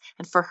sex,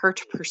 and for her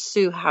to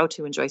pursue how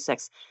to enjoy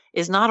sex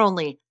is not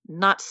only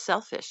not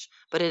selfish,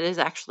 but it is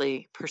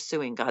actually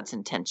pursuing God's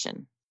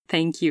intention.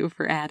 Thank you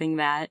for adding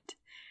that.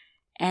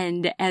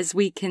 And as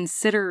we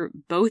consider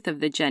both of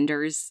the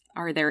genders,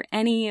 are there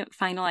any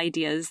final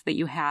ideas that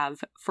you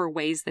have for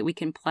ways that we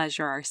can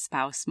pleasure our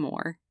spouse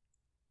more?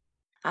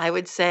 I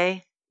would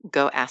say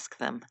go ask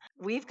them.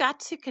 We've got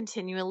to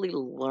continually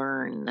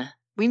learn.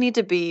 We need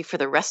to be, for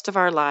the rest of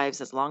our lives,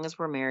 as long as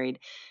we're married,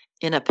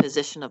 in a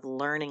position of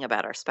learning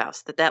about our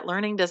spouse. That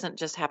learning doesn't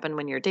just happen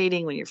when you're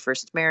dating, when you're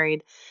first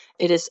married.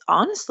 It is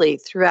honestly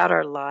throughout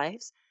our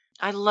lives.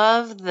 I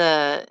love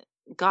the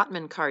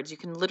Gottman cards. You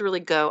can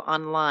literally go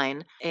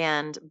online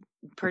and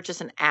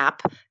purchase an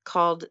app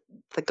called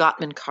the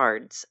Gottman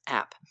Cards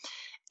app.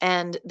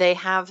 And they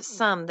have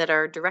some that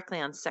are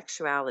directly on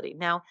sexuality.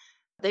 Now,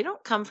 they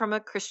don't come from a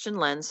Christian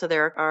lens, so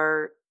there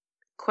are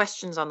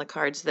questions on the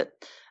cards that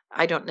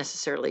I don't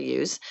necessarily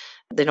use.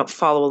 They don't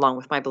follow along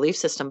with my belief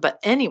system. But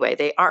anyway,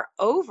 they are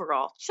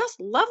overall just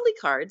lovely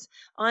cards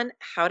on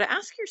how to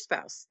ask your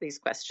spouse these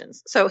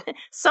questions. So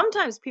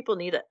sometimes people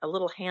need a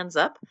little hands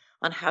up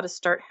on how to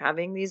start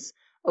having these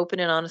open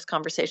and honest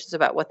conversations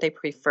about what they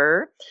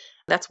prefer.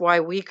 That's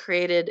why we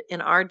created in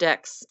our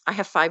decks, I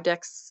have 5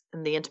 decks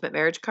in the intimate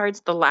marriage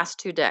cards. The last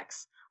 2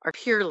 decks are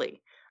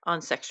purely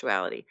on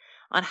sexuality,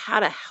 on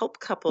how to help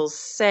couples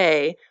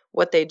say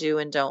what they do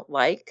and don't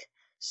like.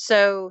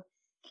 So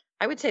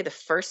I would say the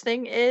first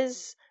thing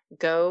is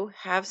go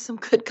have some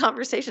good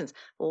conversations.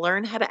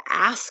 Learn how to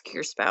ask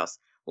your spouse.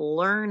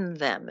 Learn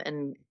them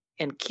and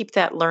keep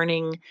that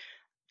learning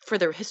for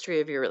the history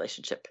of your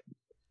relationship.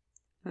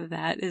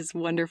 That is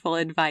wonderful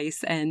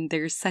advice. And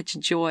there's such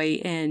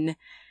joy in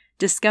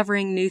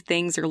discovering new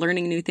things or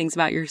learning new things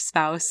about your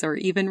spouse or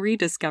even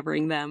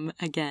rediscovering them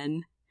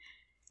again.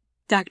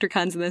 Dr.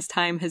 Konzen, this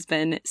time has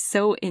been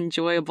so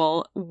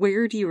enjoyable.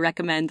 Where do you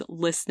recommend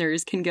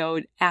listeners can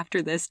go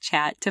after this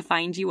chat to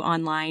find you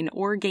online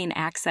or gain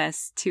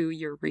access to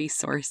your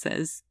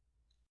resources?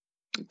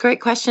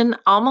 Great question.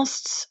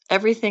 Almost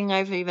everything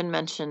I've even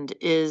mentioned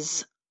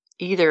is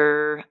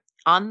either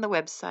on the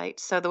website.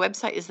 So the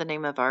website is the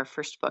name of our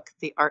first book,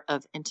 The Art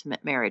of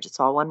Intimate Marriage. It's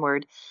all one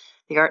word,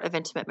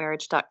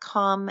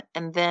 theartofintimatemarriage.com.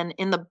 And then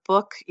in the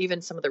book,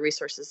 even some of the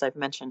resources I've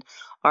mentioned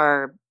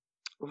are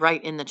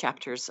right in the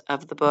chapters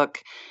of the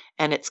book,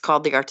 and it's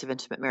called The Art of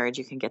Intimate Marriage.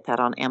 You can get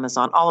that on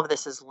Amazon. All of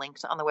this is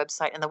linked on the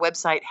website, and the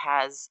website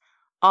has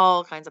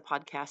all kinds of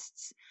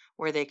podcasts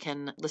where they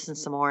can listen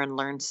some more and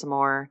learn some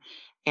more,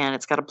 and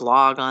it's got a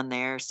blog on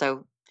there,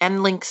 so,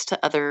 and links to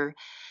other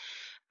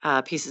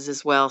pieces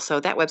as well. So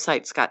that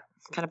website's got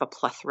kind of a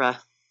plethora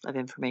of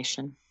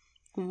information.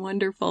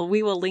 Wonderful.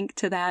 We will link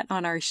to that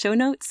on our show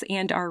notes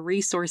and our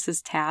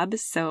resources tab,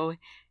 so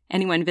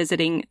anyone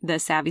visiting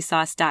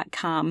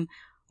thesavvysauce.com,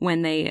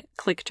 when they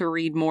click to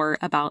read more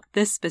about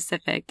this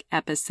specific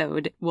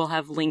episode, we'll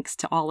have links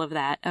to all of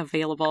that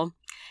available.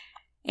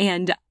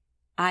 And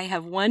I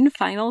have one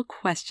final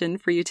question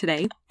for you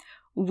today.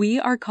 We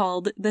are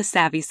called the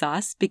Savvy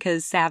Sauce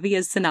because savvy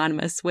is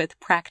synonymous with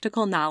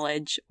practical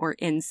knowledge or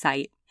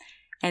insight.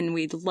 And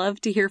we'd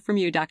love to hear from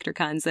you, Dr.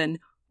 Konzen.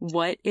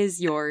 What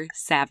is your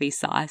savvy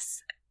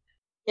sauce?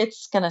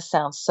 It's going to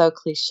sound so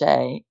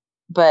cliche,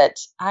 but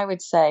I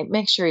would say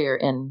make sure you're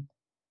in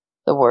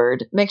the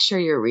Word. Make sure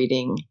you're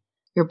reading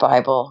your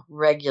Bible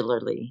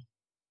regularly,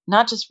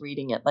 not just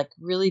reading it, like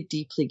really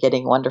deeply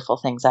getting wonderful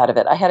things out of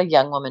it. I had a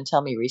young woman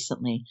tell me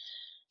recently,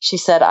 she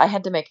said, I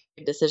had to make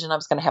a decision. I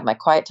was going to have my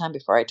quiet time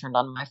before I turned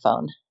on my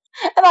phone.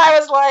 And I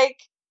was like,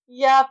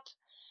 yep.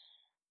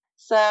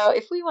 So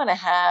if we want to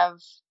have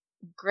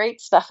great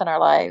stuff in our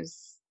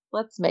lives,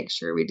 let's make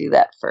sure we do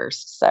that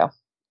first. So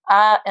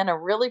in a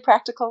really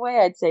practical way,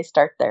 I'd say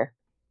start there.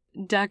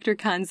 Dr.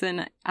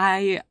 Konzen,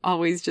 I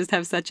always just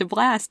have such a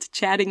blast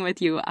chatting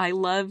with you. I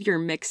love your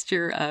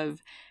mixture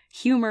of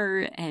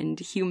humor and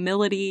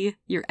humility,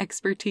 your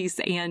expertise,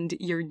 and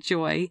your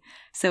joy.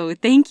 So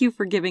thank you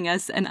for giving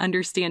us an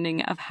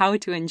understanding of how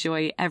to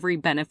enjoy every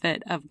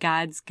benefit of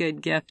God's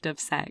good gift of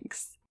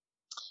sex.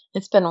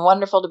 It's been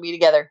wonderful to be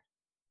together.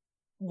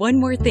 One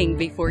more thing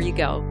before you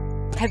go.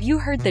 Have you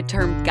heard the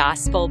term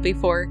gospel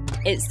before?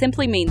 It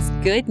simply means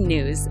good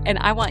news, and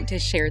I want to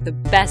share the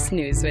best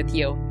news with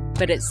you.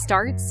 But it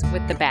starts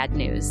with the bad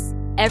news.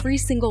 Every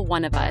single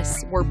one of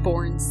us were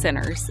born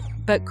sinners,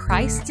 but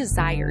Christ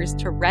desires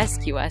to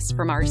rescue us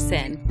from our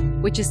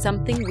sin, which is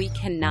something we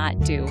cannot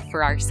do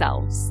for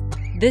ourselves.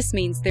 This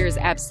means there's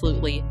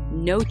absolutely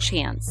no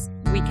chance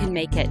we can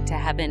make it to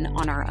heaven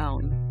on our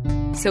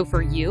own. So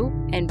for you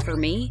and for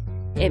me,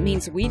 it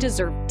means we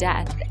deserve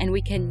death and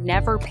we can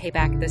never pay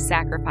back the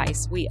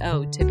sacrifice we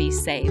owe to be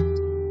saved.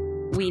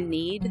 We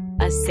need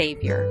a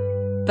Savior.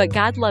 But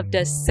God loved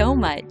us so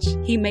much,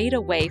 He made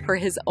a way for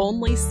His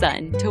only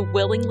Son to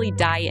willingly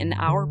die in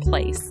our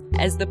place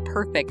as the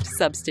perfect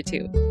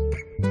substitute.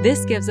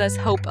 This gives us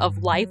hope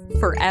of life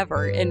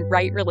forever in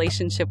right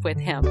relationship with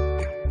Him.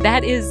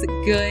 That is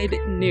good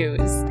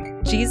news.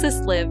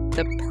 Jesus lived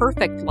the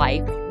perfect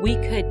life we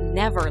could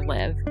never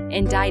live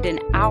and died in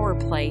our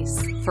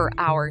place for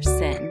our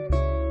sin.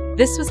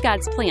 This was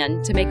God's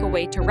plan to make a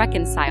way to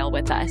reconcile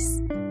with us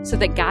so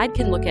that God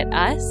can look at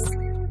us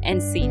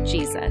and see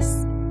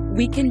Jesus.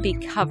 We can be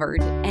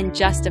covered and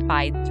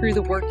justified through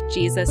the work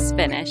Jesus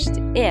finished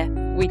if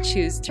we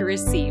choose to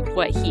receive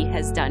what He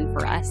has done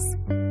for us.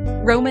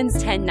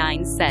 Romans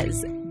 10:9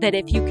 says that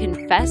if you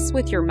confess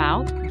with your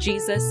mouth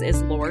Jesus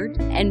is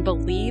Lord and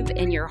believe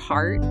in your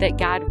heart that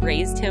God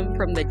raised Him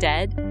from the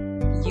dead,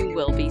 you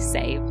will be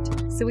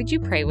saved. So would you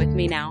pray with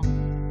me now?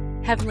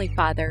 Heavenly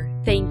Father,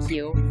 thank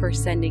you for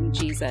sending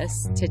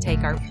Jesus to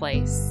take our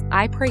place.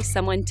 I pray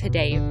someone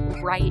today,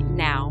 right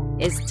now,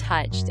 is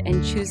touched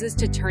and chooses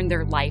to turn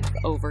their life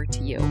over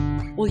to you.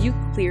 Will you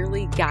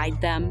clearly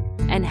guide them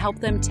and help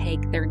them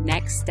take their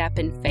next step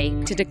in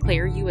faith to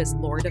declare you as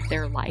Lord of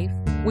their life?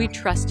 We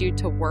trust you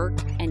to work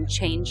and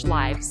change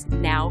lives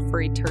now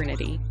for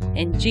eternity.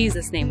 In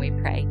Jesus' name we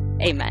pray.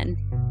 Amen.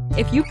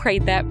 If you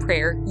prayed that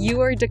prayer,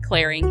 you are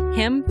declaring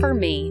Him for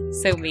me,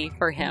 so me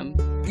for Him.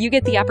 You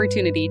get the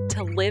opportunity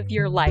to live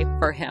your life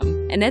for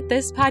Him. And at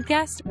this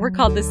podcast, we're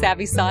called The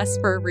Savvy Sauce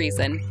for a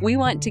reason. We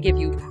want to give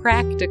you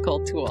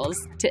practical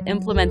tools to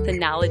implement the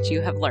knowledge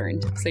you have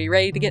learned. So you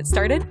ready to get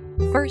started?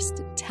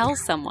 First, tell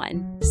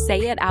someone.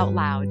 Say it out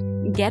loud.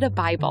 Get a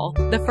Bible.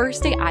 The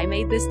first day I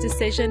made this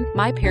decision,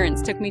 my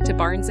parents took me to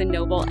Barnes &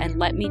 Noble and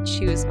let me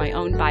choose my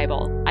own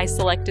Bible. I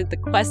selected the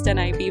Quest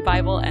NIV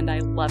Bible and I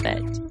love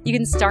it. You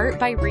can start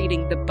by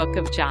reading the book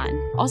of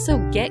John. Also,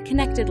 get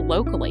connected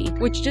locally,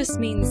 which just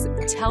means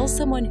tell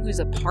someone who's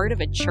a part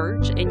of a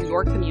church in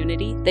your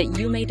community that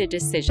you made a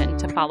decision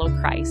to follow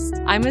Christ.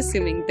 I'm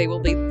assuming they will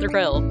be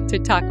thrilled to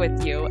talk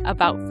with you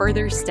about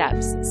further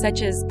steps,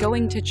 such as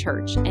going to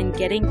church and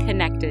getting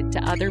connected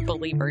to other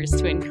believers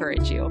to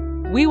encourage you.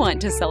 We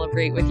want to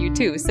celebrate with you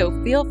too, so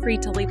feel free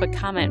to leave a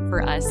comment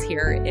for us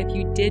here if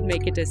you did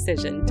make a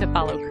decision to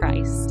follow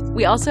Christ.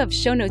 We also have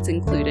show notes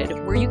included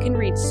where you can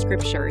read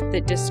scripture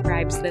that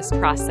describes this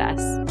process.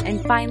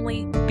 And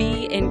finally,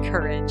 be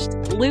encouraged.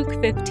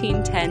 Luke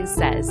 15:10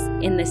 says,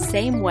 "In the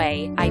same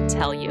way, I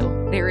tell you,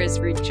 there is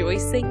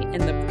rejoicing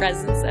in the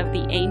presence of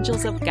the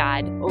angels of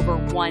God over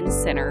one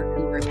sinner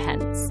who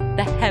repents."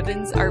 The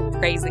heavens are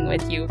praising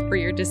with you for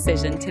your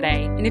decision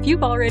today. And if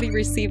you've already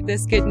received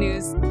this good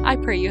news, I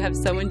pray you have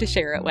someone to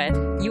share it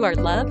with. You are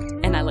loved,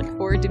 and I look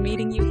forward to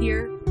meeting you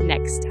here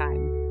next time.